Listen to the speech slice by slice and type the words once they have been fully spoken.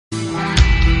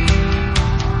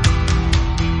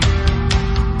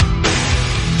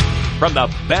From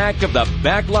the back of the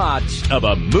back lot of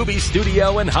a movie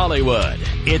studio in Hollywood,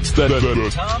 it's the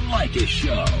Tom Leykis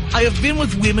Show. I have been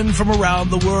with women from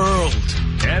around the world.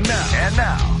 And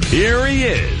now, here he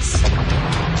is,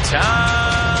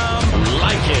 Tom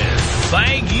Leykis.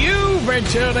 Thank you for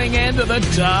tuning in to the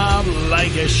Tom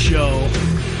Leykis Show.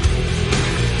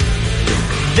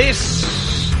 This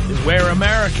is where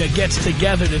America gets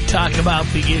together to talk about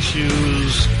the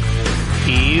issues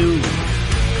you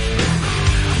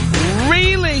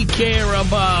really care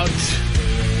about.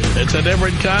 It's a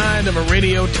different kind of a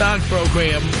radio talk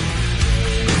program.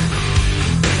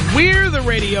 We're the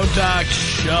radio talk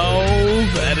show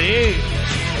that is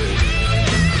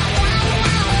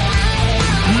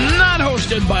not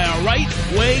hosted by a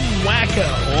right-wing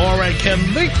wacko or a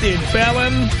convicted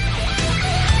felon.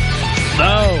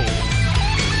 No.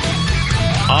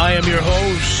 I am your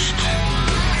host.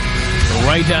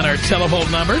 Write down our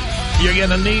telephone number. You're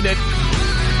going to need it.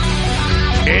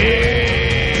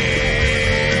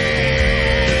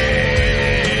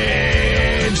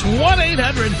 It's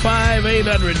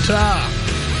 1-800-5800-TOM.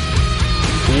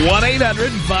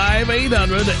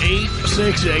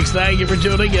 1-800-5800-866. Thank you for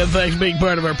tuning in. Thanks for being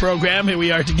part of our program. Here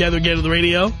we are together again on the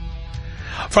radio.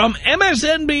 From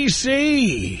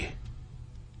MSNBC.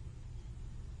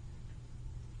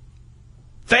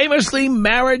 Famously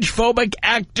marriage-phobic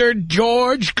actor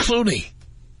George Clooney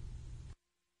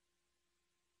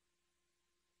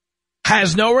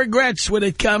has no regrets when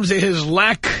it comes to his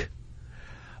lack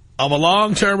of a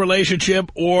long-term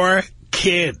relationship or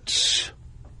kids.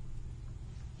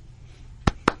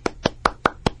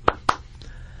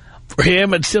 For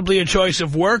him, it's simply a choice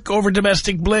of work over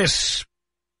domestic bliss.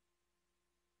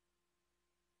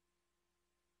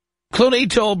 Clooney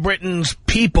told Britain's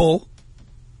People,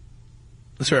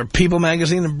 is there a People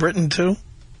magazine in Britain too?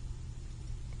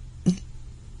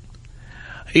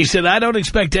 He said, I don't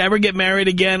expect to ever get married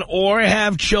again or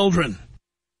have children.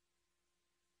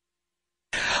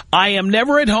 I am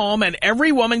never at home and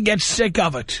every woman gets sick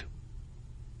of it.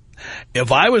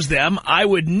 If I was them, I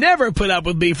would never put up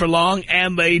with me for long,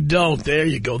 and they don't. There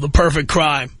you go, the perfect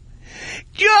crime.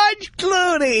 George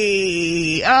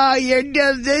Clooney! Oh, you're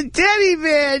just a teddy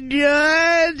bear,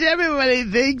 George. Everybody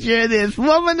thinks you're this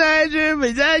womanizer,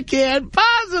 but that can't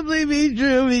possibly be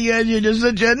true because you're just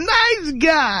such a nice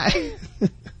guy.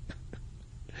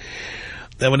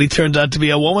 Then when he turns out to be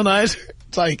a womanizer,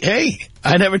 it's like, hey,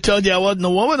 I never told you I wasn't a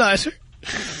womanizer.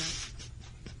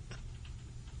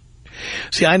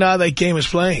 See, I know how that game is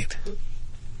played.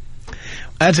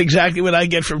 That's exactly what I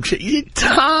get from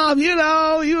Tom. You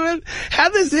know, you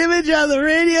have this image on the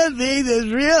radio thing, this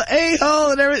real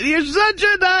a-hole and everything. You're such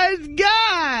a nice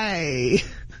guy.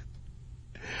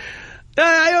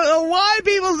 I don't know why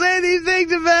people say these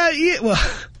things about you. Well,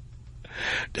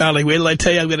 darling, wait till I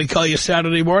tell you I'm going to call you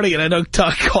Saturday morning and I don't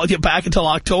call you back until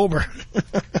October.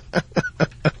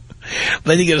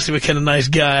 Then you're going to see what kind of nice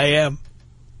guy I am.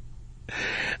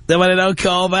 Then when I don't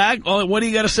call back, what are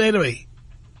you going to say to me?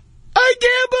 I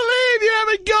can't believe you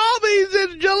haven't called me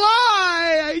since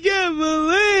July. I can't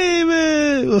believe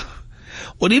it.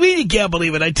 What do you mean you can't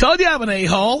believe it? I told you I'm an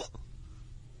a-hole.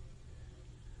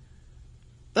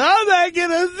 I'm not going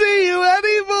to see you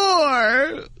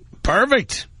anymore.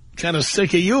 Perfect. Kind of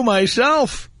sick of you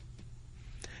myself.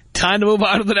 Time to move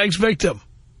on to the next victim.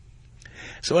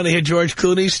 So when I hear George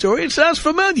Clooney's story, it sounds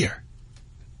familiar.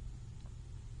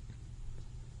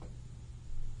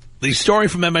 The story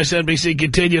from MSNBC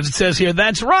continues. It says here,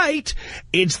 that's right.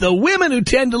 It's the women who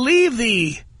tend to leave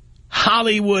the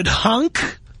Hollywood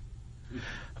hunk,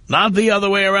 not the other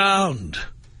way around.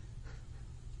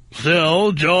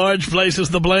 Still, George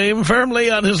places the blame firmly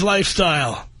on his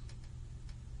lifestyle.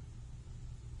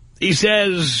 He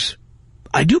says,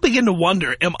 I do begin to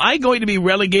wonder, am I going to be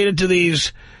relegated to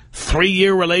these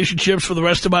 3-year relationships for the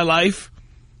rest of my life?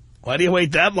 Why do you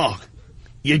wait that long?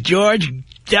 You're George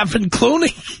Jeffin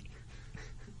Clooney.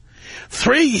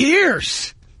 3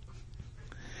 years.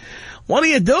 What are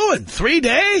you doing? 3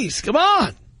 days. Come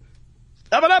on.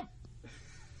 Step it up.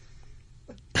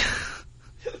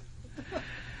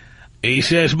 He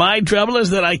says, my trouble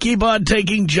is that I keep on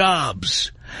taking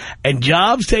jobs. And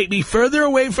jobs take me further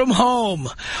away from home.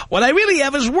 What I really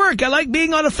have is work. I like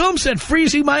being on a film set,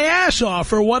 freezing my ass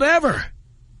off or whatever.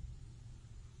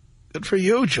 Good for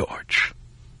you, George.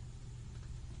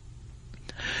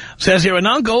 Says here, an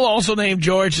uncle, also named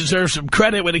George, deserves some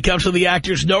credit when it comes to the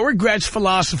actor's no-regrets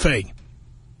philosophy.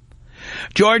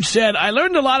 George said, I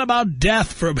learned a lot about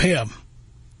death from him.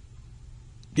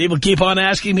 People keep on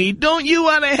asking me, don't you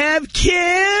want to have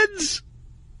kids?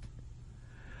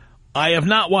 I have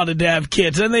not wanted to have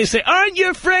kids. And they say, aren't you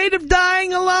afraid of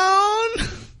dying alone?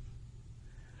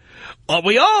 Well,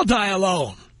 we all die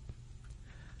alone.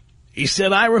 He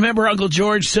said, I remember Uncle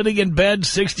George sitting in bed,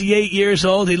 68 years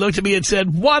old. He looked at me and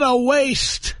said, what a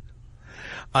waste.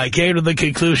 I came to the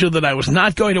conclusion that I was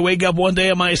not going to wake up one day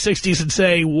in my 60s and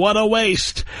say, what a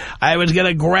waste. I was going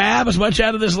to grab as much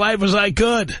out of this life as I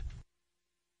could.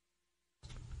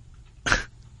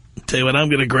 Tell you what I'm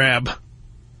going to grab. A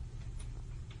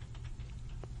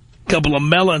couple of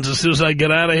melons as soon as I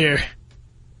get out of here.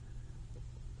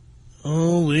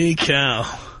 Holy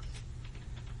cow.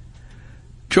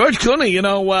 George Clooney, you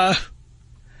know,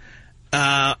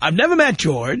 I've never met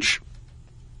George,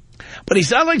 but he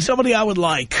sounds like somebody I would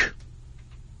like.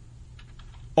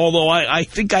 Although I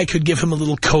think I could give him a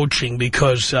little coaching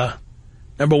because,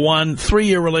 number one,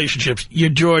 3-year relationships.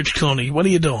 You're George Clooney. What are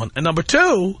you doing? And number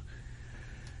two,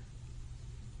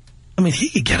 I mean, he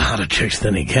could get hotter chicks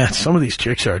than he gets. Some of these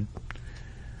chicks are,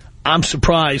 I'm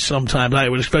surprised sometimes. I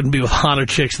would expect him to be with hotter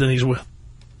chicks than he's with.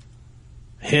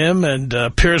 Him and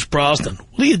Pierce Brosnan.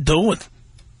 What are you doing?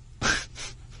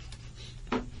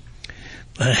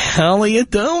 The hell are you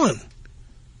doing?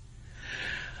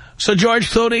 So George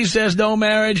Clooney says no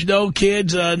marriage, no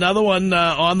kids. Another one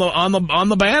on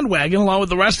the bandwagon, along with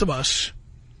the rest of us,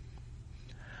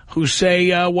 who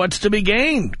say what's to be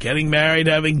gained? Getting married,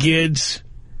 having kids.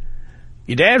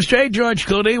 You're damn straight, George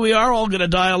Clooney. We are all going to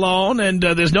die alone, and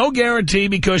there's no guarantee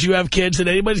because you have kids that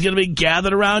anybody's going to be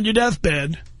gathered around your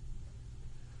deathbed.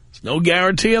 There's no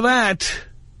guarantee of that.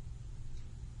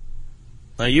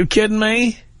 Are you kidding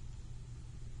me?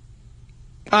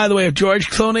 By the way, if George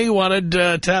Clooney wanted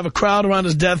to have a crowd around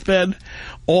his deathbed,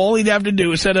 all he'd have to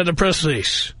do is send out a press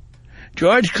release.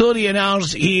 George Clooney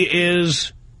announced he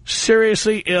is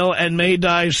seriously ill and may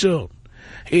die soon.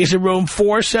 He's in room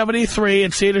 473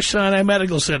 at Cedars-Sinai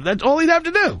Medical Center. That's all he'd have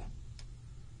to do.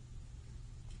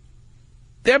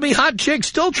 There'd be hot chicks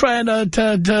still trying to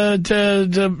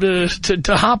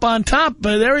hop on top,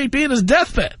 but there he'd be in his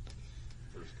deathbed.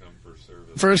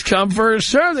 First come, first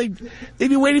serve. They'd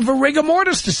be waiting for rigor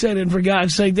mortis to set in, for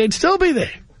God's sake. They'd still be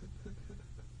there.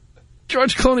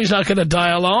 George Clooney's not going to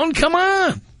die alone. Come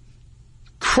on.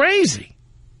 Crazy.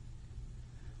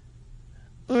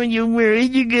 When you're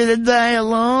worried you're going to die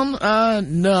alone?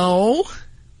 No.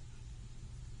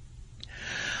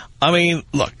 I mean,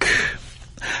 look.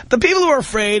 The people who are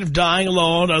afraid of dying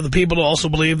alone are the people who also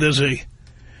believe there's a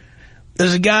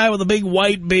guy with a big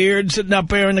white beard sitting up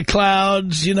there in the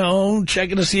clouds, you know,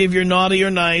 checking to see if you're naughty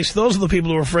or nice. Those are the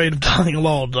people who are afraid of dying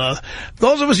alone.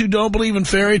 Those of us who don't believe in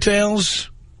fairy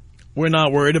tales, we're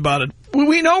not worried about it.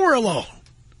 We know we're alone.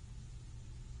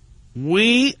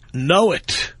 We know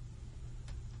it.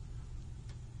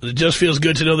 It just feels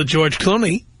good to know that George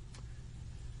Clooney,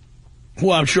 who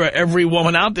I'm sure every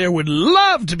woman out there would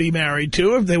love to be married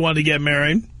to if they wanted to get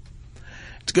married.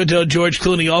 It's good to know George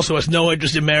Clooney also has no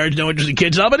interest in marriage, no interest in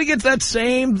kids. Oh, but he gets that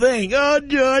same thing. Oh,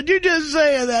 George, you're just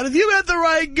saying that. If you met the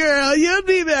right girl, you'd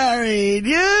be married.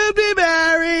 You'd be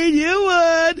married. You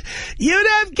would. You'd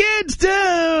have kids,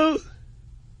 too.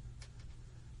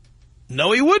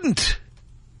 No, he wouldn't.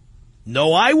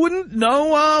 No, I wouldn't. No,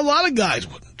 a lot of guys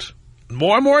wouldn't.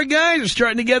 More and more guys are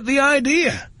starting to get the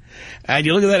idea. And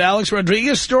you look at that Alex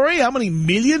Rodriguez story, how many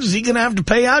millions is he going to have to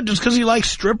pay out just because he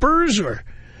likes strippers or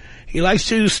he likes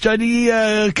to study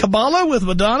Kabbalah with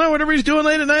Madonna, whatever he's doing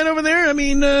late at night over there? I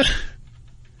mean, I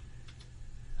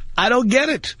don't get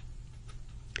it.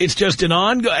 It's just an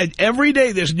ongoing, every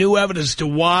day there's new evidence to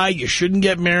why you shouldn't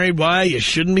get married, why you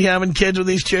shouldn't be having kids with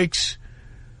these chicks.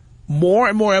 More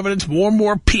and more evidence, more and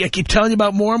more people. I keep telling you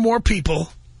about more and more people.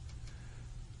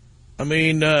 I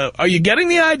mean, are you getting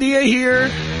the idea here?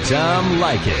 Tom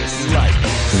Leykis.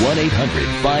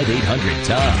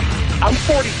 1-800-5800-TOM. I'm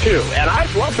 42, and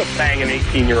I'd love to bang an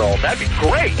 18-year-old. That'd be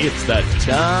great. It's the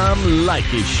Tom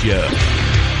Leykis Show.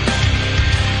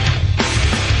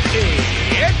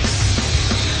 It's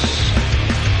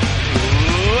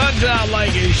the Tom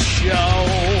Leykis Show.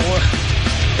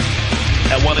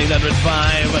 At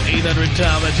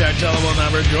 1-800-5800-TOM. That's our telephone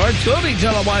number. George Clooney,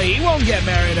 tell him why he won't get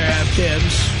married or have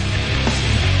kids.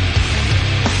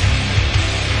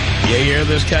 You hear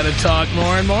this kind of talk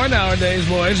more and more nowadays,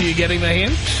 boys. Are you getting the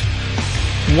hint?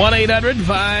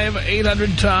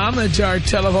 1-800-5800-TOM. That's our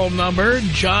telephone number.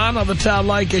 John on the Tom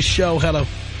Leykis Show. Hello.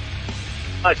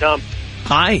 Hi, Tom.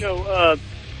 Hi.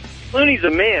 Clooney's a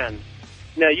man.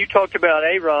 Now, you talked about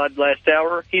A-Rod last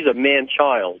hour. He's a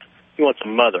man-child. He wants a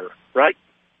mother, right?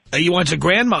 He wants a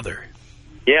grandmother.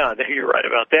 Yeah, you're right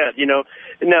about that. You know,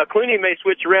 now Clooney may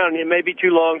switch around. It may be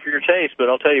too long for your taste, but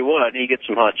I'll tell you what, he gets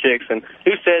some hot chicks. And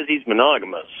who says he's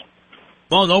monogamous?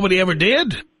 Well, nobody ever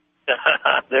did.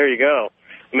 There you go.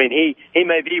 I mean, he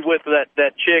may be with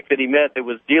that chick that he met that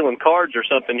was dealing cards or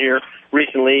something here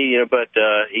recently, but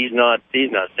he's not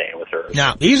staying with her.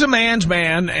 Now, he's a man's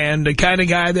man and the kind of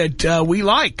guy that we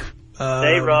like.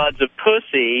 A-Rod's a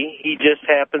pussy. He just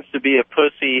happens to be a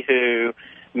pussy who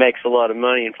makes a lot of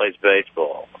money and plays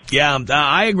baseball. Yeah,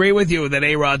 I agree with you that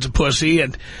A-Rod's a pussy,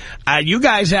 and you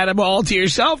guys had him all to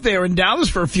yourself there in Dallas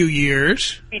for a few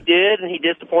years. He did, and he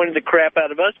disappointed the crap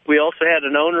out of us. We also had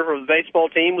an owner of the baseball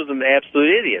team who was an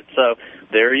absolute idiot, so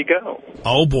there you go.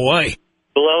 Oh, boy.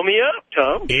 Blow me up,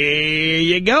 Tom. Here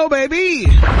you go, baby.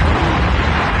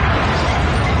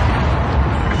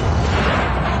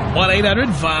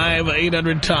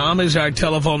 1-800-5800-TOM is our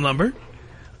telephone number.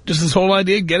 Just this whole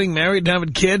idea of getting married and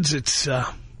having kids, it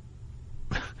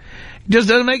just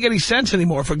doesn't make any sense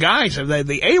anymore for guys.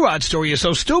 The A-Rod story is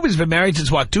so stupid. He's been married since,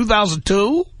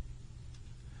 2002?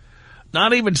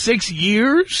 Not even 6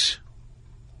 years?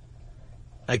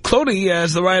 Clooney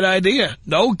has the right idea.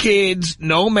 No kids,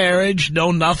 no marriage,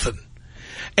 no nothing.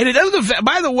 And it doesn't affect,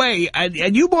 by the way,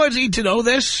 and you boys need to know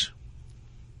this,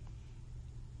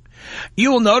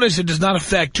 you will notice it does not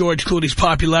affect George Clooney's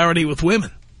popularity with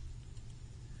women.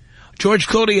 George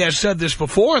Clooney has said this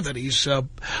before, that he's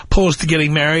opposed to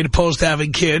getting married, opposed to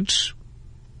having kids.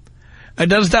 It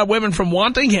doesn't stop women from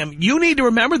wanting him. You need to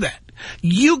remember that.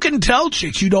 You can tell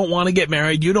chicks you don't want to get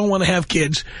married, you don't want to have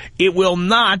kids. It will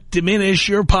not diminish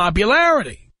your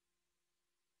popularity.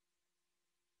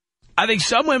 I think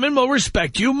some women will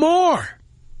respect you more.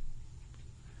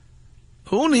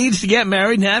 Who needs to get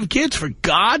married and have kids, for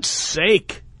God's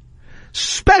sake?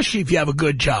 Especially if you have a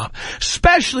good job.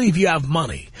 Especially if you have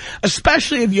money.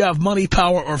 Especially if you have money,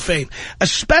 power, or fame.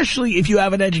 Especially if you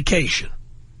have an education.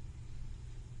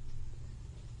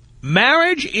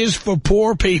 Marriage is for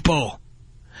poor people.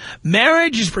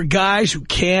 Marriage is for guys who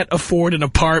can't afford an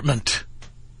apartment.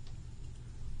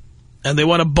 And they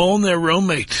want to bone their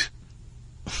roommate.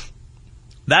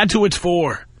 That's who it's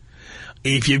for.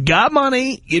 If you've got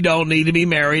money, you don't need to be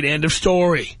married. End of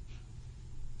story.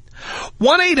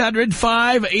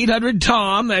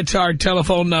 1-800-5800-TOM. That's our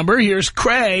telephone number. Here's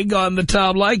Craig on the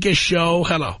Tom Leykis show.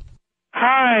 Hello.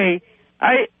 Hi.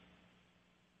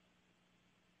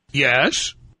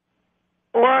 Yes?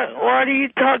 Why do you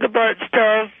talk about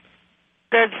stuff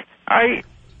that's...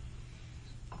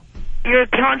 You're a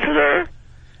counselor?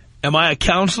 Am I a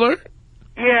counselor?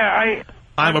 Yeah,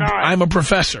 I'm a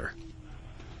professor.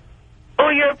 Oh,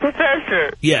 you're a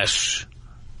professor? Yes.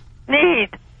 Neat.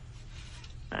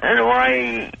 And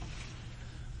why...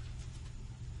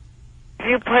 Do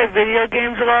you play video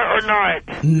games a lot or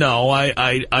not? No,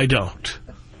 I don't.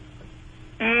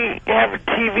 You have a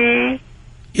TV?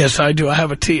 Yes, I do. I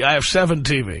have 7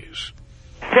 TVs.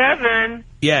 7?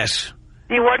 Yes.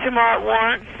 Do you watch them all at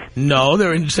once? No,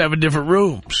 they're in 7 different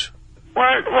rooms.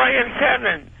 Why in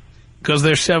 7? Because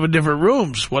there's 7 different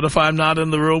rooms. What if I'm not in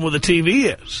the room where the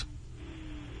TV is?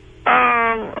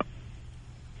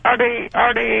 Are they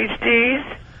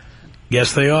HDs?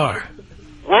 Yes, they are.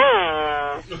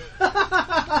 Whoa.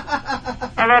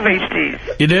 I love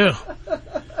HDs. You do?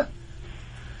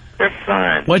 They're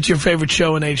fun. What's your favorite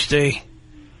show in HD?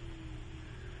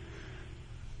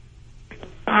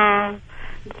 Oh,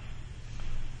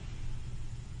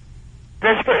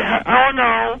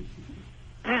 no.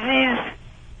 Disease.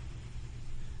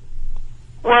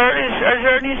 Well, is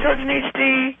there any shows in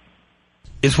HD?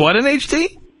 Is what in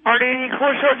HD? Are there any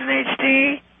cool shows in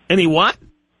HD? Any what?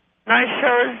 Nice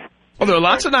shows. Oh, there are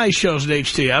lots of nice shows in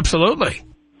HD, absolutely.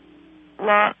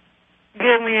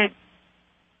 Give me a...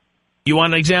 You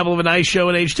want an example of a nice show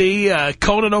in HD?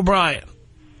 Conan O'Brien.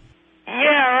 Yeah,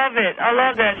 I love it. I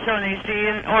love that show in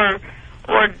HD.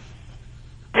 Or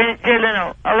Jay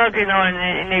Leno. I love Jay Leno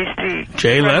in HD.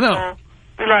 Jay Leno.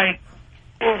 Like,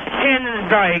 his chin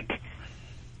is like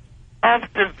off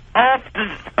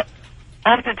the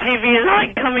TV and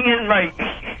like coming in like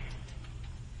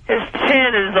his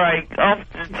chin is like off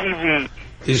the TV.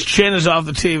 His chin is off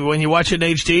the TV. When you watch it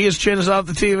in HD, his chin is off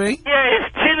the TV? Yeah,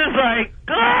 his chin is like,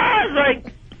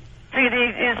 see,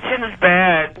 his chin is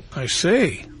bad. I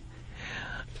see.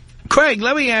 Craig,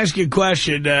 let me ask you a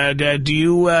question. Do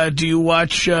you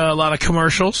watch a lot of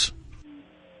commercials?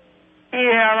 Yeah,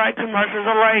 I like commercials.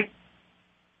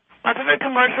 My favorite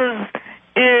commercials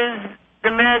is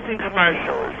the medicine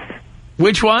commercials.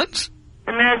 Which ones?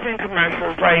 The medicine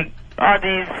commercials, like all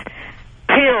these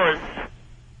pills.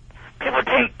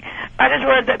 I just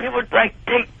read that people like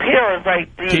take pills,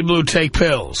 like people who take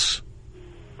pills.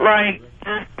 Like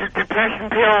the depression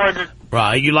pill or the...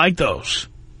 Right, you like those.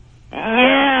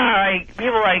 Yeah, like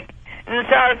people like, and the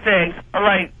side effects are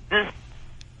like this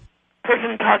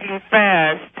person talking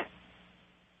fast.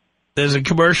 There's a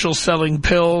commercial selling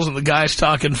pills and the guy's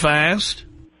talking fast?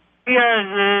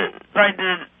 Yeah, like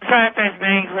the side effects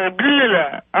being like,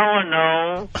 blah, I don't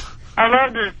know. I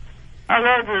love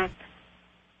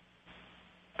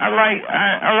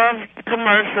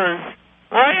commercials.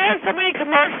 Why have so many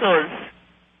commercials?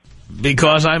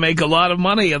 Because I make a lot of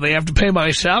money and they have to pay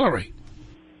my salary.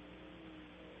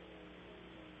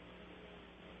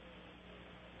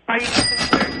 Are you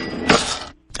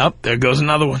censored? Oh, there goes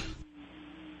another one.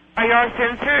 Are y'all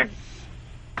censored?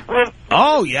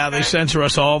 Oh, yeah, they censor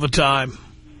us all the time.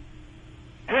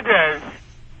 Who does?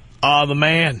 The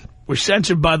man. We're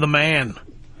censored by the man.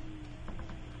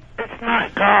 It's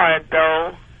not God,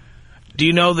 though. Do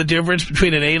you know the difference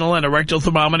between an anal and a rectal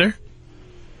thermometer?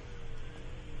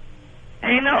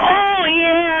 Anal? Oh,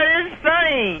 yeah, it's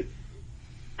funny.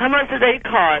 How much do they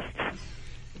cost?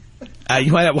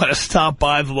 You might want to stop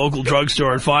by the local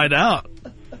drugstore and find out.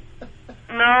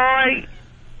 No,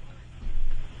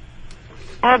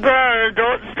 I'll go to an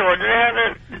adult store. Do they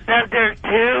have there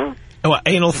too? What,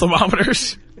 anal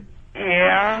thermometers?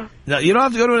 Yeah. No, you don't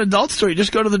have to go to an adult store. You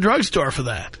just go to the drugstore for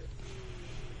that.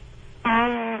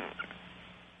 But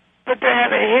they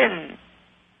have it hidden.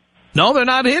 No, they're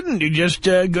not hidden. You just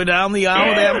go down the aisle.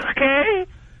 Yeah, okay.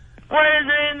 What is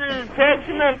it in the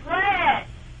section of flat?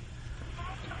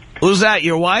 Who's that,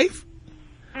 your wife?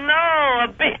 No,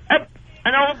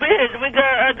 an old bitch.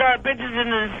 I got bitches in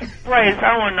this place.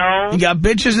 I don't know. You got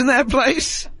bitches in that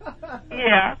place?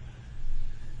 Yeah.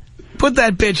 Put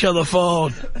that bitch on the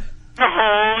phone. No,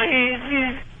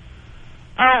 she's...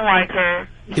 I don't like her.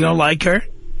 You don't like her?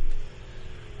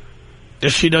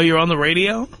 Does she know you're on the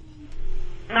radio?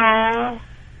 No.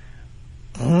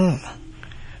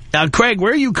 Now, Craig,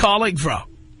 where are you calling from?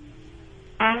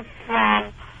 I'm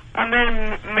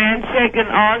in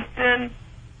Manchester, Austin.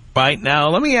 Right, now,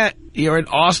 let me ask, you're in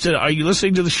Austin. Are you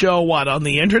listening to the show, what, on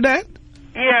the Internet?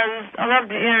 Yeah, I love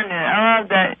the Internet. I love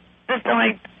that. This is the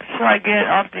only show I get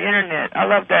off the Internet. I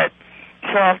love that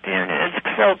show off the Internet.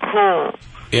 It's so cool.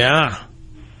 Yeah,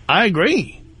 I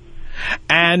agree.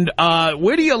 And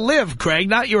where do you live, Craig?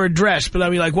 Not your address, but I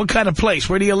mean, like, what kind of place?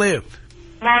 Where do you live?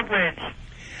 Margaret.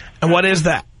 And what is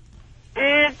that?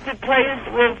 It's a place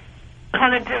with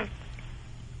cognitive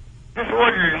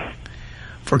disorders.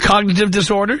 For cognitive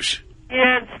disorders?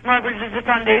 Yeah, it's Margaret is the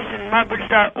foundation,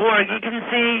 Margaret.org. You can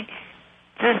see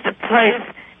just a place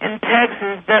in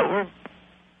Texas that we're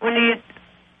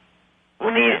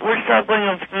struggling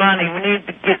with money. We need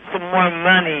to get some more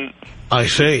money. I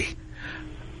see.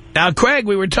 Now, Craig,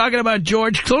 we were talking about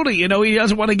George Clooney. You know, he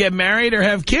doesn't want to get married or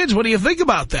have kids. What do you think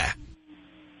about that?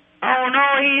 Oh,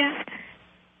 no, he's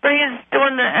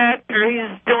doing the actor.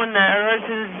 He's doing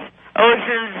the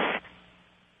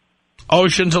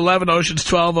Ocean's 11, Ocean's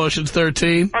 12, Ocean's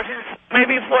 13. Ocean's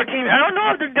maybe 14. I don't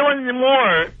know if they're doing any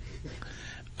more.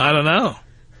 I don't know.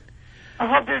 I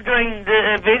hope they're doing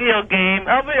the video game.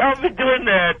 I'll be doing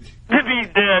that.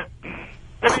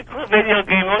 The video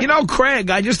game. You know,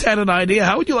 Craig, I just had an idea.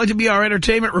 How would you like to be our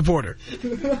entertainment reporter?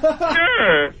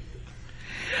 Sure.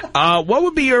 What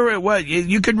would be your...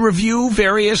 you could review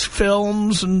various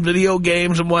films and video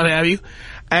games and what have you,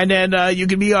 and then you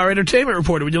could be our entertainment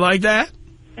reporter. Would you like that?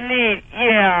 Neat,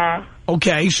 yeah.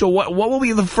 Okay, so what will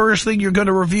be the first thing you're going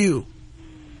to review?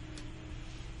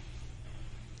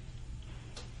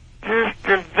 Just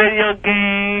the video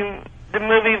game, the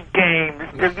movie games.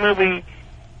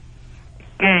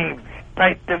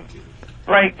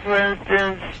 Like for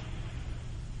instance,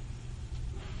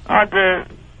 all the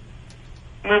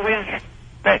movies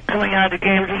that coming out of the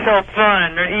games are so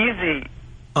fun. They're easy.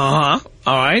 Uh-huh.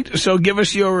 All right. So give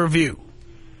us your review.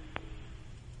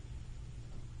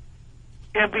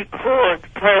 It'd be cool to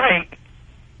play, like,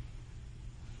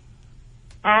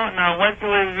 I don't know, what's the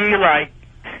review like?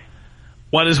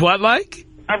 What is what like?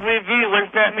 A review, what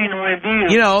does that mean, a review?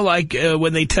 You know, like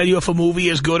when they tell you if a movie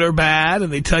is good or bad,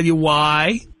 and they tell you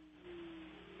why.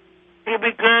 It'd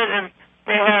be good if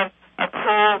they have a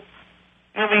cool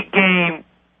movie game.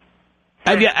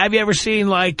 Have you ever seen,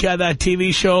 like, that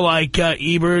TV show, like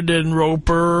Ebert and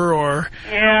Roper, or...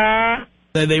 Yeah.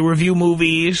 They review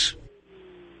movies?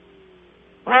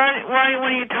 Why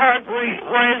when you talk,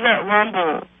 why is that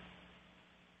rumble?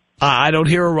 I don't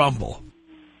hear a rumble.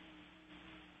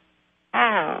 Oh.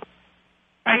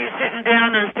 Are you sitting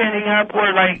down or standing up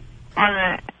or, like,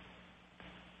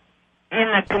 in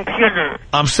the computer?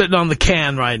 I'm sitting on the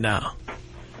can right now.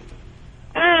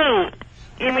 Ooh.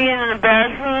 You mean in the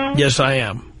bathroom? Yes, I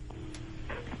am.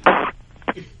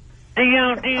 Do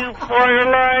you fart a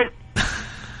lot?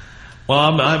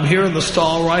 Well, I'm here in the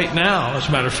stall right now, as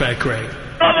a matter of fact, Craig.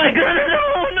 Oh, my goodness.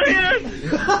 Oh, man.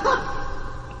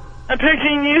 I'm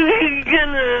picturing you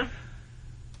getting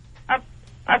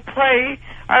I play.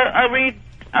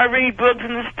 I read books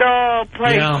in the stall.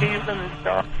 Play games in the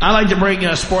stall. I like to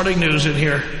bring sporting news in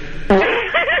here.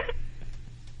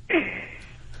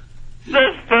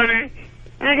 That's funny.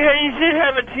 You should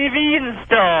have a TV in the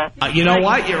stall. You know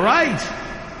what? You're right.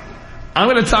 I'm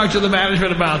going to talk to the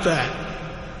management about that.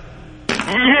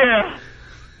 Yeah.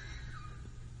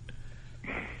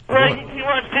 Well, you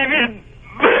watch TV.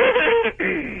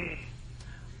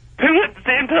 At the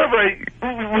same time, right?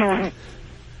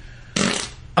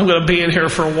 I'm going to be in here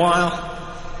for a while.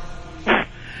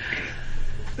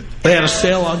 They had a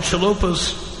sale on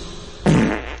chalupas.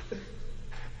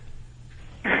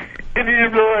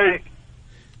 Indian boy.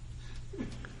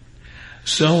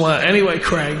 So, anyway,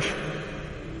 Craig.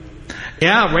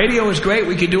 Yeah, radio is great.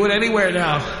 We can do it anywhere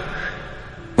now.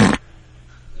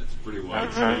 That's pretty wide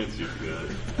experience you've got.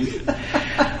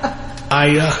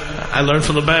 I learned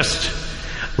from the best.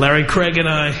 Larry, Craig, and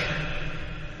I.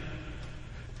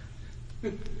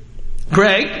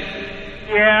 Greg?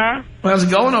 Yeah? How's it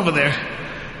going over there?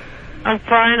 I'm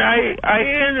fine. I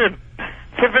in a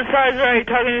synthesizer. Are you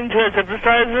talking into a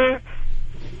synthesizer?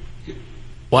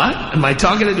 What? Am I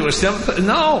talking into a synthesizer?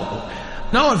 No.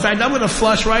 No, in fact, I'm going to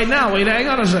flush right now. Wait, hang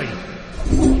on a second.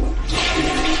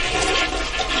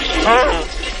 Oh.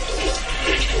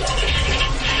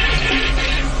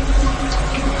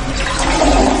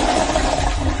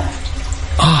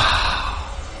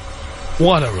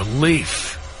 What a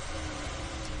relief.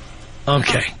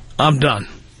 Okay, I'm done.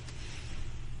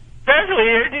 That's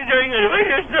weird. You're doing it with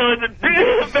yourself in the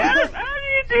bathroom. How do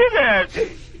you do that?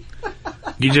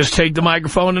 You just take the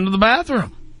microphone into the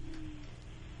bathroom.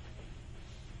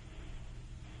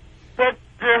 But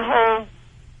the whole...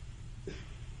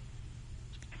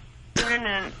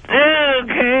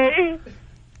 Okay.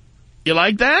 You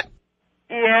like that?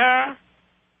 Yeah.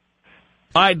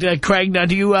 All right, Craig, now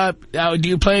do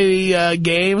you play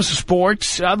games,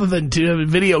 sports, other than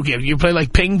video games? Do you play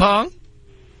like ping pong?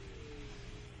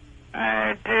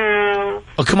 I do.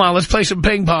 Oh, come on, let's play some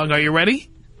ping pong. Are you ready?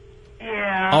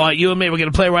 Yeah. All right, you and me, we're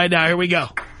going to play right now. Here we go.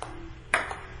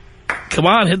 Come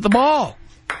on, hit the ball.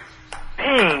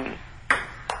 Ping.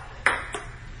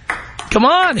 Come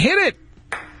on, hit it.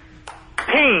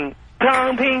 Ping.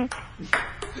 Pong, ping.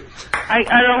 I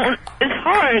don't... It's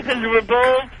hard because we're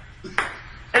both...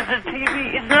 It's a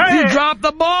TV. It's not... You dropped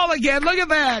the ball again. Look at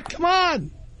that. Come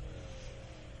on.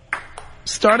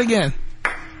 Start again.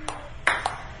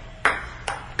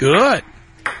 Good.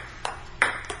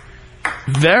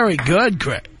 Very good,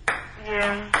 Craig.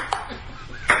 Yeah.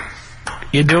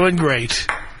 You're doing great.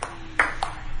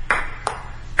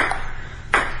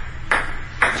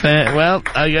 Well,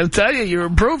 I got to tell you, you're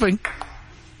improving.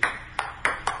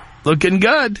 Looking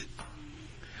good.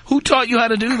 Who taught you how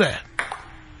to do that?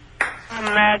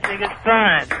 Magic. It's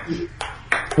fun.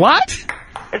 What?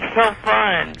 It's so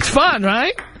fun. It's fun,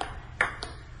 right?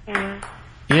 Yeah.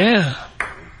 Yeah.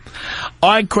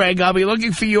 All right, Craig, I'll be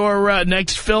looking for your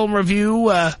next film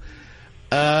review.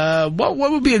 What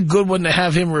would be a good one to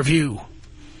have him review?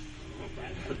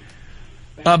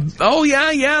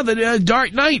 The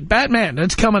Dark Knight, Batman.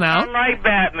 That's coming out. I like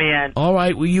Batman. All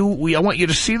right, I want you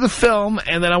to see the film,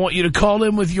 and then I want you to call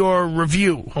in with your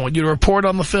review. I want you to report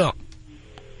on the film.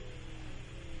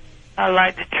 I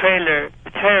like the trailer.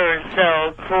 The trailer is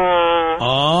so cool.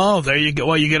 Oh, there you go.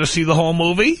 Well, you going to see the whole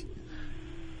movie?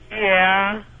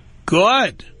 Yeah.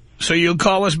 Good. So you'll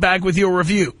call us back with your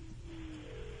review.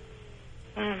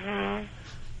 Mm-hmm.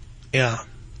 Yeah.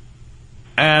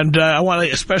 And I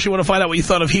especially want to find out what you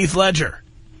thought of Heath Ledger.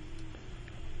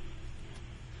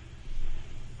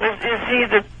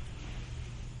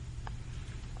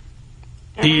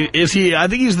 Is he I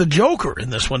think he's the Joker in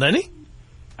this one, isn't he?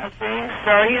 I think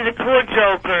so. He's a cool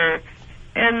Joker.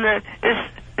 And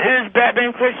is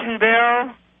Batman Christian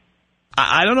Bale?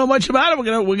 I don't know much about it.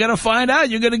 We're gonna find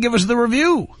out. You're gonna give us the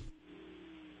review.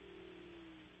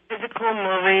 It's a cool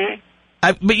movie.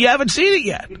 But you haven't seen it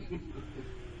yet.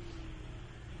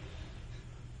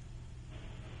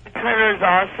 The trailer is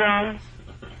awesome.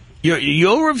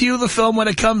 You'll review the film when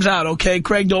it comes out, okay,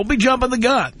 Craig? Don't be jumping the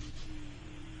gun.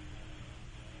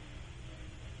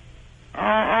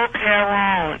 Oh, okay,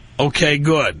 I won't. Okay,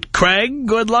 good. Craig,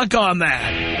 good luck on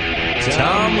that.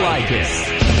 Tom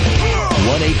Leykis.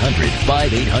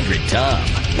 1-800-5800-TOM.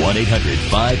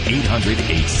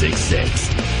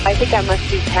 1-800-5800-866. I think I must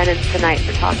do penance tonight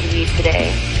for talking to you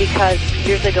today, because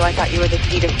years ago I thought you were the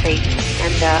seed of Satan,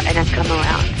 and I've come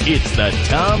around. It's the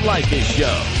Tom Leykis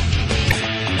Show.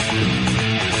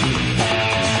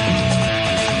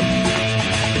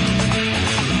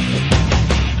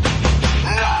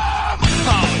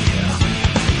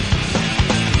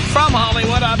 From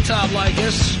Hollywood, I'm Tom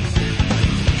Leykis.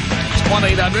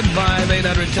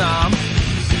 1-800-5800-TOM.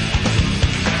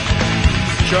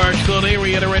 George Clooney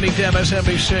reiterating to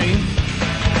MSNBC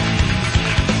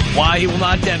why he will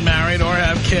not get married or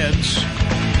have kids.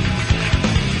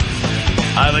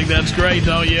 I think that's great,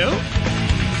 don't you?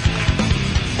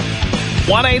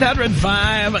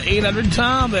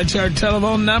 1-800-5800-TOM. That's our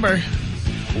telephone number.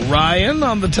 Ryan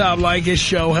on the Tom Leykis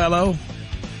show. Hello.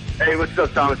 Hey, what's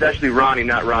up, Tom? It's actually Ronnie,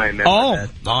 not Ryan, man. Oh,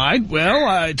 all right.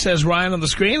 Well, it says Ryan on the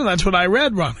screen, and that's what I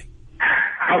read, Ronnie.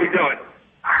 How we doing?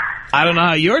 I don't know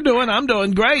how you're doing. I'm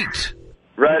doing great.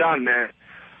 Right on, man.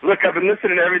 Look, I've been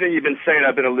listening to everything you've been saying.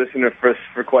 I've been a listener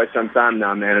for quite some time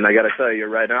now, man, and I got to tell you, you're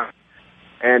right on.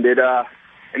 And it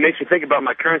makes me think about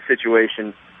my current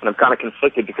situation, and I'm kind of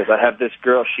conflicted because I have this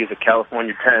girl. She's a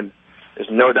California 10. There's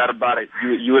no doubt about it.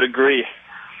 You would agree.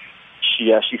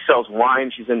 She sells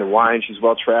wine. She's into wine. She's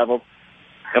well-traveled.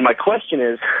 And my question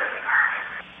is,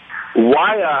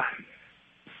 why...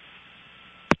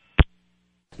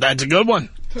 That's a good one.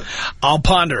 I'll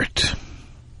ponder it.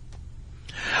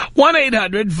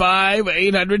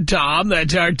 1-800-5800-TOM.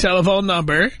 That's our telephone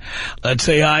number. Let's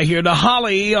say hi here to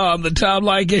Holly on the Tom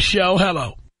Leykis show.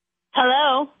 Hello.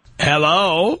 Hello.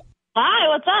 Hello. Hi,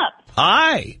 what's up?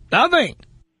 Hi. Nothing.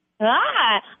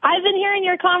 Hi. I've been hearing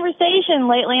your conversation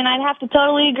lately, and I'd have to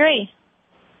totally agree.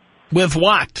 With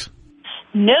what?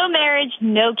 No marriage,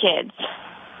 no kids.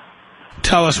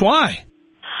 Tell us why.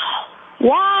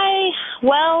 Why?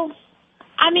 Well,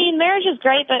 I mean, marriage is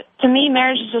great, but to me,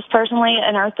 marriage is just personally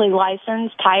an earthly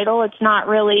license title. It's not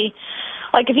really,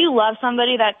 like, if you love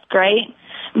somebody, that's great,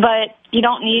 but you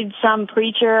don't need some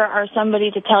preacher or somebody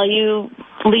to tell you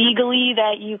legally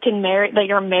that you can marry, that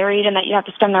you're married and that you have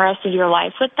to spend the rest of your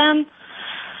life with them.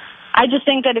 I just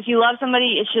think that if you love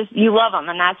somebody, it's just you love them,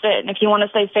 and that's it. And if you want to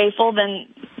stay faithful, then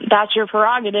that's your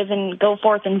prerogative, and go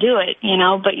forth and do it, you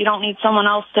know, but you don't need someone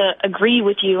else to agree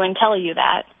with you and tell you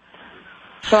that.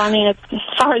 So, I mean, as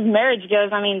far as marriage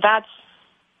goes, I mean, that's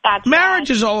marriage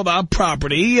that. is all about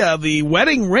property. The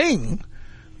wedding ring,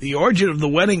 the origin of the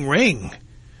wedding ring,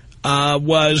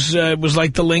 was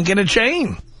like the link in a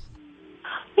chain.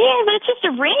 Yeah, but it's just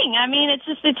a ring. I mean, it's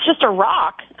just a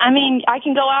rock. I mean, I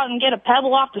can go out and get a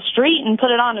pebble off the street and put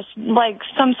it on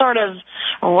some sort of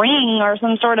ring or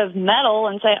some sort of metal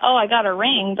and say, oh, I got a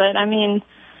ring. But I mean,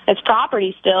 it's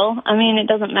property still. I mean, it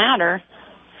doesn't matter.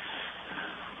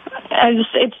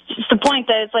 It's just the point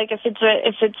that it's like if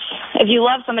you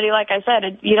love somebody, like I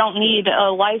said, you don't need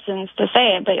a license to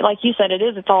say it. But like you said,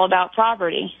 it's all about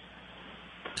property.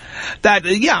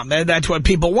 That's what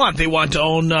people want. They want to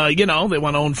own, they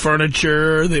want to own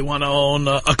furniture. They want to own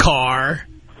a car.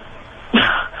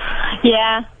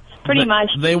 Yeah, pretty much.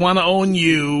 They want to own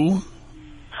you.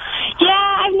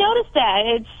 Yeah, I've noticed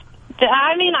that.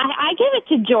 I give it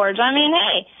to George. I mean,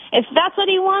 hey, if that's what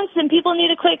he wants, then people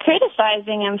need to quit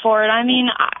criticizing him for it. I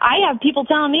mean, I have people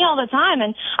telling me all the time,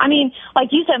 and I mean,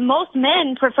 like you said, most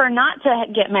men prefer not to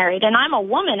get married, and I'm a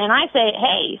woman, and I say,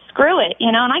 hey, screw it,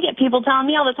 you know, and I get people telling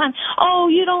me all the time,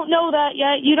 oh, you don't know that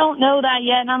yet, you don't know that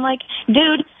yet, and I'm like,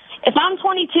 dude, if I'm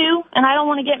 22 and I don't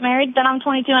want to get married, then I'm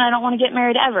 22 and I don't want to get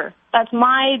married ever. That's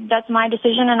my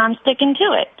decision, and I'm sticking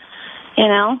to it, you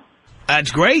know?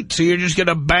 That's great. So you're just going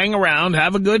to bang around,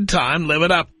 have a good time, live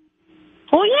it up.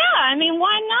 Well, yeah, I mean,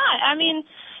 why not? I mean,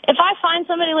 if I find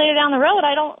somebody later down the road,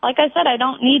 like I said, I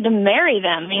don't need to marry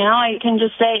them, you know? I can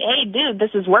just say, hey, dude,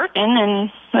 this is working, and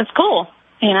that's cool,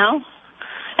 you know?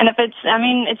 And if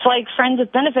it's like friends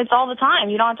with benefits all the time.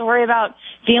 You don't have to worry about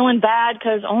feeling bad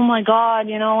because, oh, my God,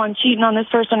 you know, I'm cheating on this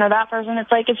person or that person.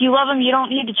 It's like, if you love them, you don't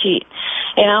need to cheat,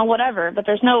 you know, whatever. But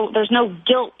there's no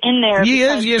guilt in there.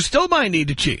 You still might need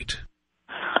to cheat.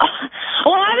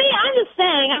 Well, I mean, I'm just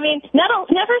saying, I mean,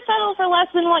 never settle for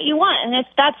less than what you want. And if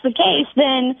that's the case,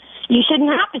 then you shouldn't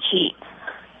have to cheat.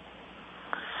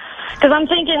 Because I'm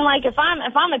thinking, like, if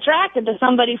I'm attracted to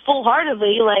somebody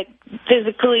full-heartedly, like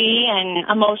physically and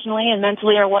emotionally and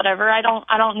mentally or whatever, I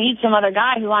don't need some other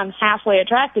guy who I'm halfway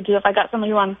attracted to if I got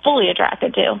somebody who I'm fully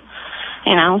attracted to,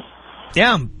 you know?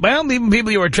 Yeah, well, even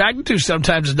people you're attracted to,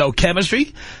 sometimes there's no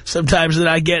chemistry. Sometimes they're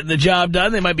not getting the job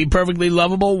done. They might be perfectly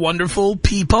lovable, wonderful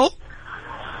people.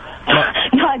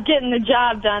 Not getting the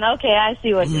job done. Okay, I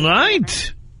see what you're saying.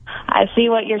 Right. I see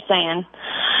what you're saying.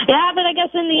 Yeah, but I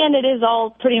guess in the end it is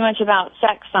all pretty much about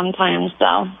sex sometimes,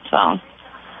 though. So,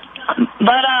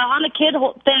 but on the kid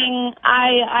thing,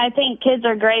 I think kids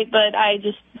are great, but I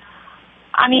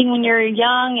mean, when you're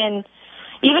young and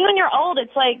even when you're old,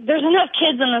 it's like there's enough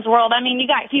kids in this world. I mean, you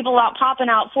got people out popping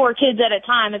out 4 kids at a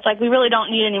time. It's like we really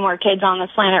don't need any more kids on this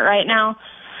planet right now.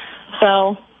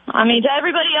 So I mean, to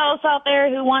everybody else out there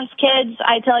who wants kids,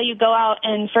 I tell you, go out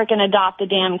and frickin' adopt a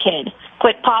damn kid.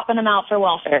 Quit popping them out for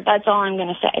welfare. That's all I'm going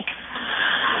to say.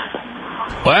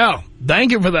 Well,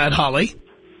 thank you for that, Holly.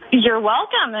 You're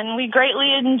welcome, and we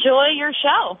greatly enjoy your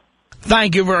show.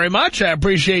 Thank you very much. I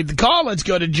appreciate the call. Let's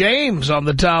go to James on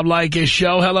the Tom Leykis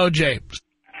show. Hello, James.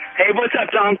 Hey, what's up,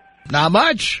 Tom? Not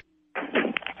much.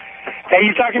 Hey,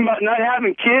 you talking about not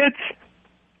having kids?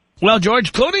 Well,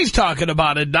 George Clooney's talking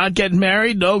about it. Not getting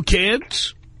married, no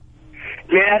kids.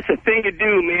 Man, that's the thing to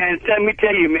do, man. Let me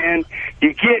tell you, man.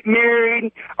 You get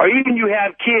married, or even you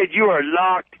have kids, you are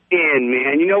locked in,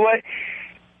 man. You know what?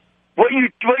 What you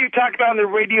talk about on the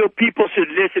radio, people should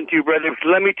listen to, brother.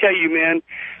 Let me tell you, man.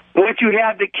 Once you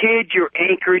have the kids, you're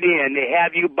anchored in. They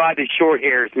have you by the short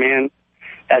hairs, man.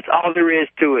 That's all there is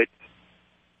to it.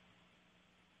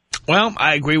 Well,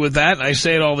 I agree with that. I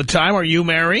say it all the time. Are you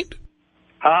married?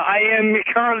 I am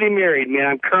currently married, man.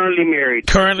 I'm currently married.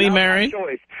 Currently married? By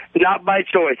choice. Not by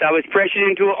choice. I was pressured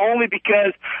into it only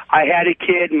because I had a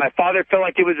kid, and my father felt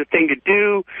like it was a thing to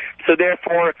do, so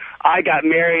therefore I got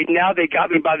married. Now they got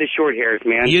me by the short hairs,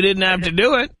 man. You didn't have to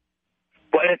do it.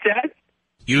 What is that?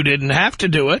 You didn't have to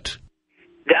do it.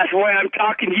 That's why I'm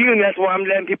talking to you, and that's why I'm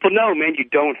letting people know, man, you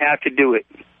don't have to do it.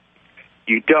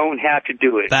 You don't have to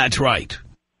do it. That's right.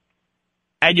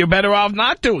 And you're better off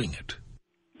not doing it.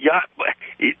 Yeah,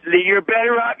 you're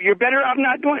better off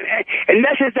not doing it.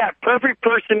 Unless it's that perfect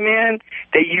person, man,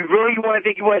 that you really want to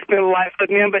think you want to spend a life with,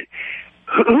 man. But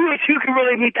who can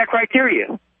really meet that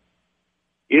criteria?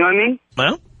 You know what I mean?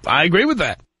 Well, I agree with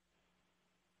that.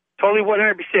 Totally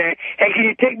 100%. Hey, can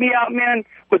you take me out, man,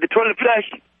 with the toilet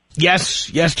flush? Yes,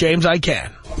 James, I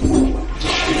can.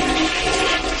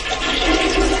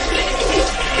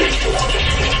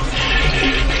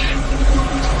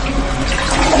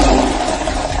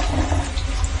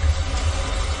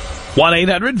 One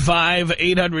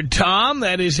 800-5800-TOM.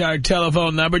 That is our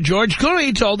telephone number. George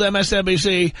Clooney told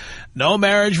MSNBC, no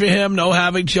marriage for him, no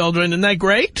having children. Isn't that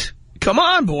great? Come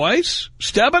on, boys.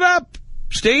 Step it up.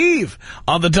 Steve,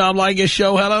 on the Tom Leykis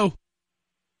show. Hello.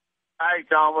 Hey,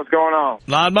 Tom, what's going on?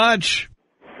 Not much.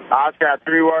 I've got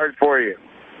 3 words for you.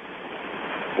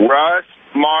 Russ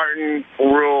Martin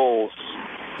rules.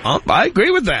 I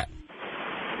agree with that.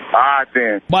 All right,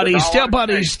 then. But he's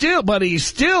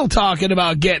still talking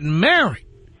about getting married.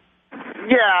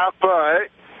 Yeah, but...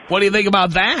 What do you think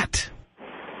about that?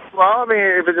 Well, I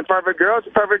mean, if it's a perfect girl, it's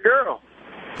a perfect girl.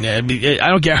 Yeah, I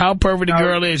don't care how perfect a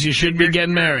girl is, you should be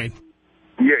getting married.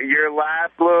 Your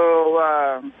last little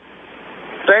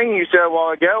thing you said a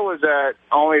while ago was that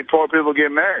only poor people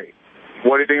get married.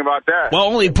 What do you think about that? Well,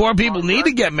 only poor people need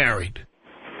to get married.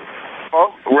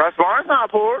 Well, Russ Martin's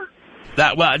not poor.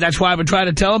 That's why I've been trying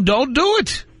to tell him, don't do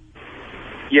it.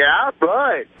 Yeah,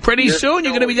 but... Pretty soon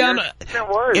you're going to be down...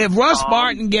 If Russ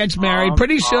Martin gets married,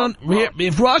 pretty soon...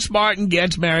 If Russ Martin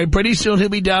gets married, pretty soon he'll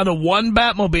be down to 1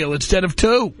 Batmobile instead of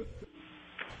 2.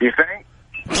 You think?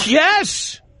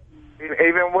 Yes!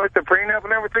 Even with the prenup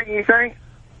and everything, you think?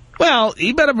 Well,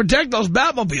 he better protect those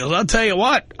Batmobiles. I'll tell you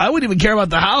what. I wouldn't even care about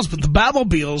the house, but the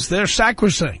Batmobiles, they're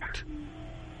sacrosanct.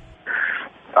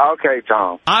 Okay,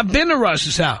 Tom. I've been to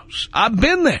Russ's house. I've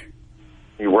been there.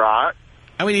 You right.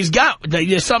 I mean, he's got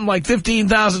something like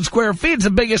 15,000 square feet. It's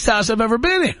the biggest house I've ever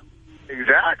been in.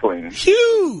 Exactly.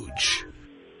 Huge.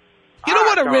 You don't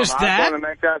want to risk that. I want to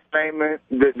make that statement.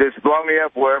 Just blow me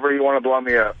up wherever you want to blow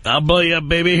me up. I'll blow you up,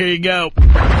 baby. Here you go.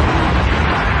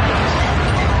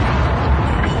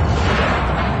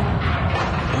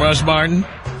 Russ Martin,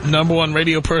 #1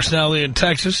 radio personality in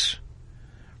Texas.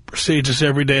 Precedes us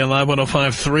every day on Live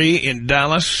 105.3 in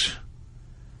Dallas.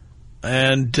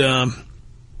 And,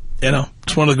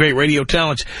 it's one of the great radio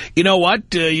talents. You know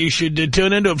what? You should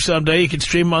tune into him someday. You can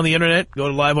stream him on the Internet. Go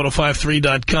to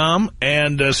live1053.com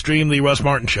and stream the Russ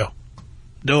Martin Show.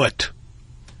 Do it.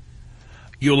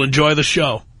 You'll enjoy the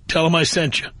show. Tell him I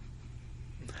sent you.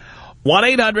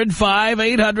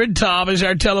 1-800-5800-TOM is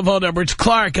our telephone number. It's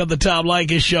Clark on the Tom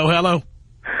Leykis Show. Hello.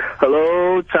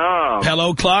 Hello, Tom.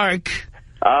 Hello, Clark.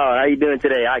 Oh, how you doing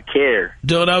today? I care.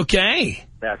 Doing okay.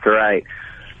 That's right.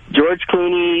 George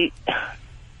Clooney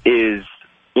is,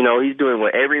 he's doing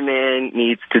what every man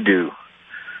needs to do.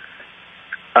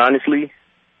 Honestly,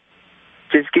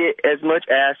 just get as much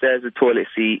ass as the toilet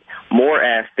seat, more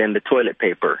ass than the toilet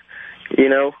paper. You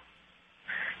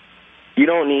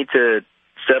don't need to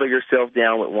settle yourself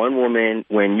down with one woman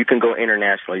when you can go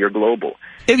international. You're global.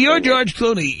 If you're George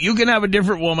Clooney, you can have a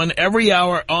different woman every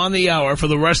hour on the hour for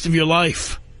the rest of your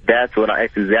life. That's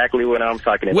exactly what I'm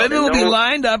talking about. Women will be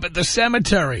lined up at the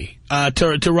cemetery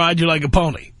to ride you like a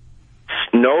pony.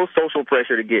 No social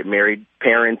pressure to get married,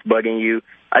 parents bugging you.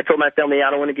 I told my family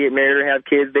I don't want to get married or have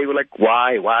kids. They were like,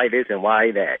 why this and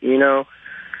why that, you know?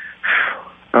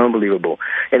 Unbelievable.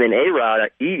 And then A-Rod,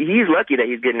 he's lucky that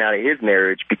he's getting out of his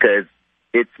marriage because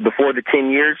it's before the 10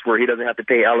 years where he doesn't have to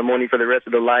pay alimony for the rest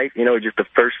of the life. You know, just the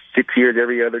first 6 years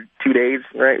every other 2 days,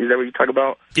 right? Is that what you talk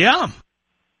about? Yeah.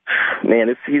 Man,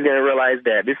 he's going to realize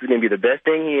that this is going to be the best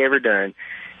thing he ever done.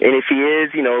 And if he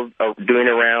is, you know, doing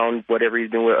around whatever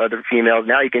he's doing with other females,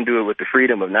 now he can do it with the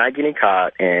freedom of not getting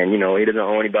caught and, you know, he doesn't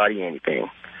owe anybody anything.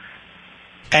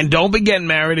 And don't be getting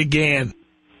married again.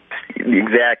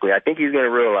 Exactly. I think he's going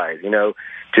to realize, you know,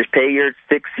 just pay your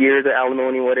 6 years of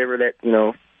alimony, whatever that, you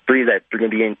know, that's going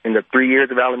to be in the 3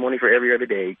 years of alimony for every other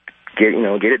day. Get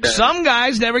it done. Some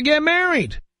guys never get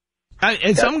married.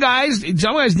 And some guys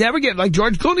never get, like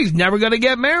George Clooney's never going to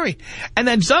get married. And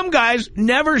then some guys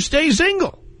never stay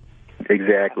single.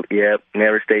 Exactly. Yep.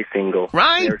 Never stay single.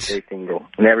 Right. Never stay single.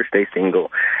 Never stay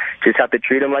single. Just have to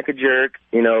treat him like a jerk.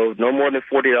 You know, no more than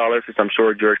 $40, which I'm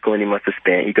sure George Clooney must have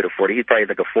spent. He could afford it. He'd probably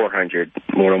like a $400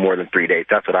 more than 3 days.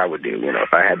 That's what I would do, you know,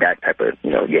 if I had that type of,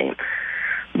 you know, game.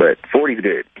 But 40's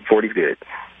good. 40's good.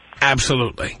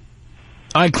 Absolutely.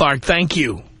 All right, Clark, thank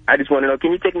you. I just want to know,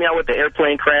 can you take me out with the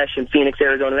airplane crash in Phoenix,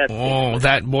 Arizona?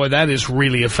 That is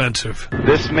really offensive.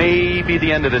 This may be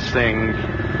the end of this thing.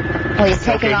 Well, he's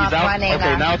taking off running.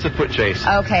 Okay, now it's a foot chase.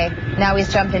 Okay, now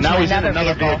he's jumped into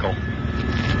another vehicle.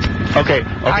 Okay.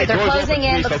 All right, they're closing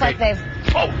in. Looks like they've...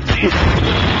 Oh, geez.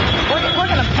 We're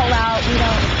going to pull out.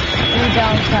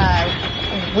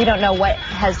 We don't know what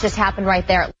has just happened right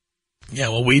there. Yeah,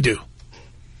 well, we do.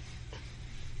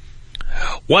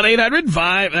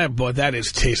 1-800-5... boy, that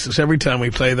is tasteless. Every time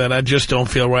we play that, I just don't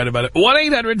feel right about it.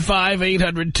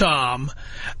 1-800-5800-TOM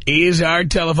is our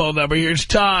telephone number. Here's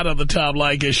Todd on the Tom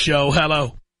Leykis Show.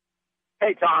 Hello.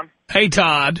 Hey, Tom. Hey,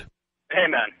 Todd. Hey,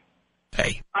 man.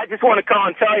 Hey. I just want to call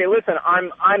and tell you, listen,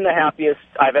 I'm the happiest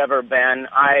I've ever been.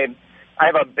 I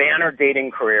have a banner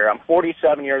dating career. I'm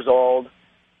 47 years old.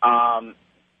 I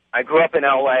grew up in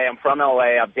L.A. I'm from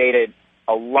L.A. I've dated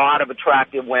a lot of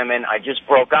attractive women. I just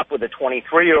broke up with a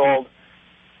 23-year-old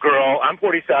girl. I'm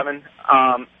 47.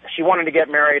 She wanted to get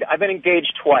married. I've been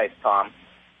engaged twice, Tom.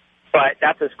 But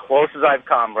that's as close as I've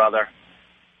come, brother.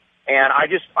 And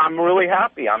I'm really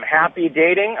happy. I'm happy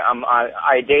dating.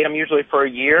 I date them usually for a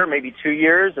year, maybe 2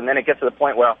 years, and then it gets to the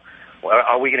point, well,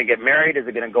 are we going to get married? Is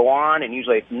it going to go on? And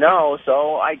usually it's no,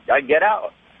 so I get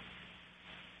out.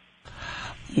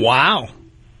 Wow.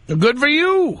 Good for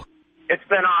you. It's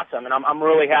been awesome, and I'm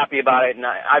really happy about it. And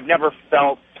I never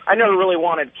really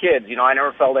wanted kids. You know, I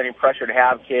never felt any pressure to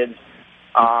have kids.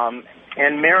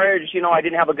 And marriage, you know, I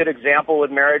didn't have a good example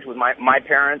with marriage with my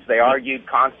parents. They argued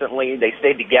constantly. They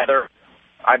stayed together,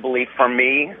 I believe, for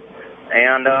me.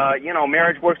 And, you know,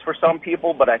 marriage works for some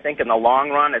people, but I think in the long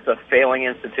run, it's a failing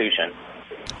institution.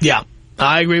 Yeah,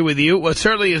 I agree with you. Well, it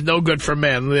certainly is no good for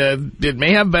men. It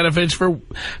may have benefits for,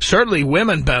 certainly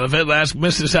women benefit, ask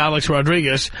Mrs. Alex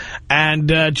Rodriguez, and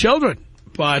children,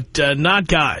 but not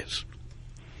guys.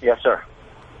 Yes, sir.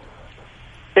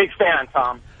 Big fan,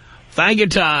 Tom. Thank you,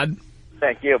 Todd.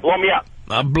 Thank you. Blow me up.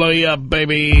 I'll blow you up,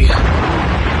 baby.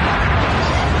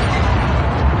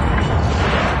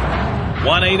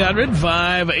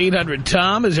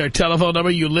 1-800-5800-TOM is our telephone number.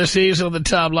 Ulysses on the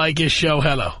Tom Leykis Show.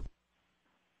 Hello.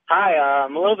 Hi,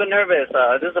 I'm a little bit nervous.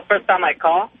 This is the first time I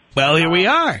call. Well, here we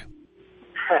are.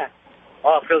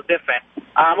 Oh, it feels different.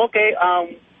 Okay.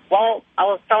 Well, I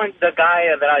was telling the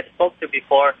guy that I spoke to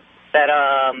before that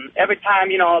every time,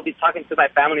 you know, I'll be talking to my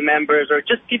family members or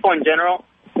just people in general,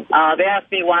 they ask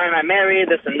me why am I married,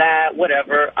 this and that,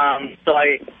 whatever. So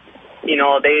you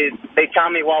know, they tell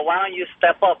me, well, why don't you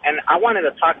step up? And I wanted to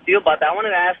talk to you about that. I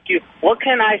wanted to ask you, what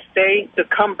can I say to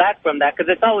come back from that? Because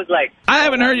it's always like... I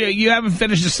haven't heard you. You haven't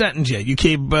finished a sentence yet. You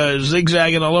keep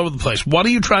zigzagging all over the place. What are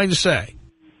you trying to say?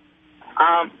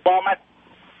 Well,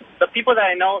 the people that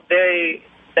I know,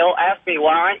 they'll ask me,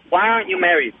 why aren't you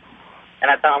married?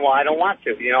 And I tell them, well, I don't want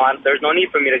to. You know, there's no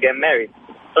need for me to get married.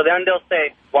 So then they'll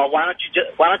say, well, why don't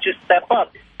you step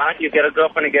up? Why don't you get a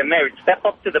girlfriend and get married? Step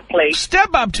up to the plate.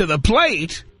 Step up to the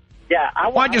plate? Yeah.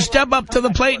 Why'd you step up to the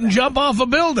plate and jump off a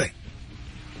building?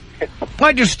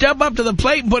 Why'd you step up to the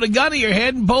plate and put a gun to your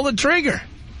head and pull the trigger?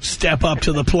 Step up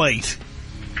to the plate.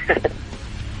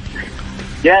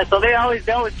 Yeah, so they always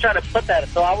try to put that.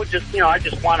 So I would just, you know, I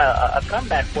just want a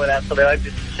comeback for that. So they like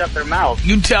just shut their mouth.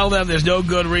 You tell them there's no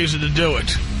good reason to do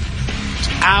it. It's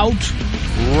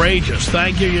outrageous.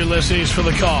 Thank you, Ulysses, for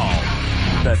the call.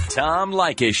 The Tom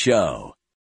Leykis Show.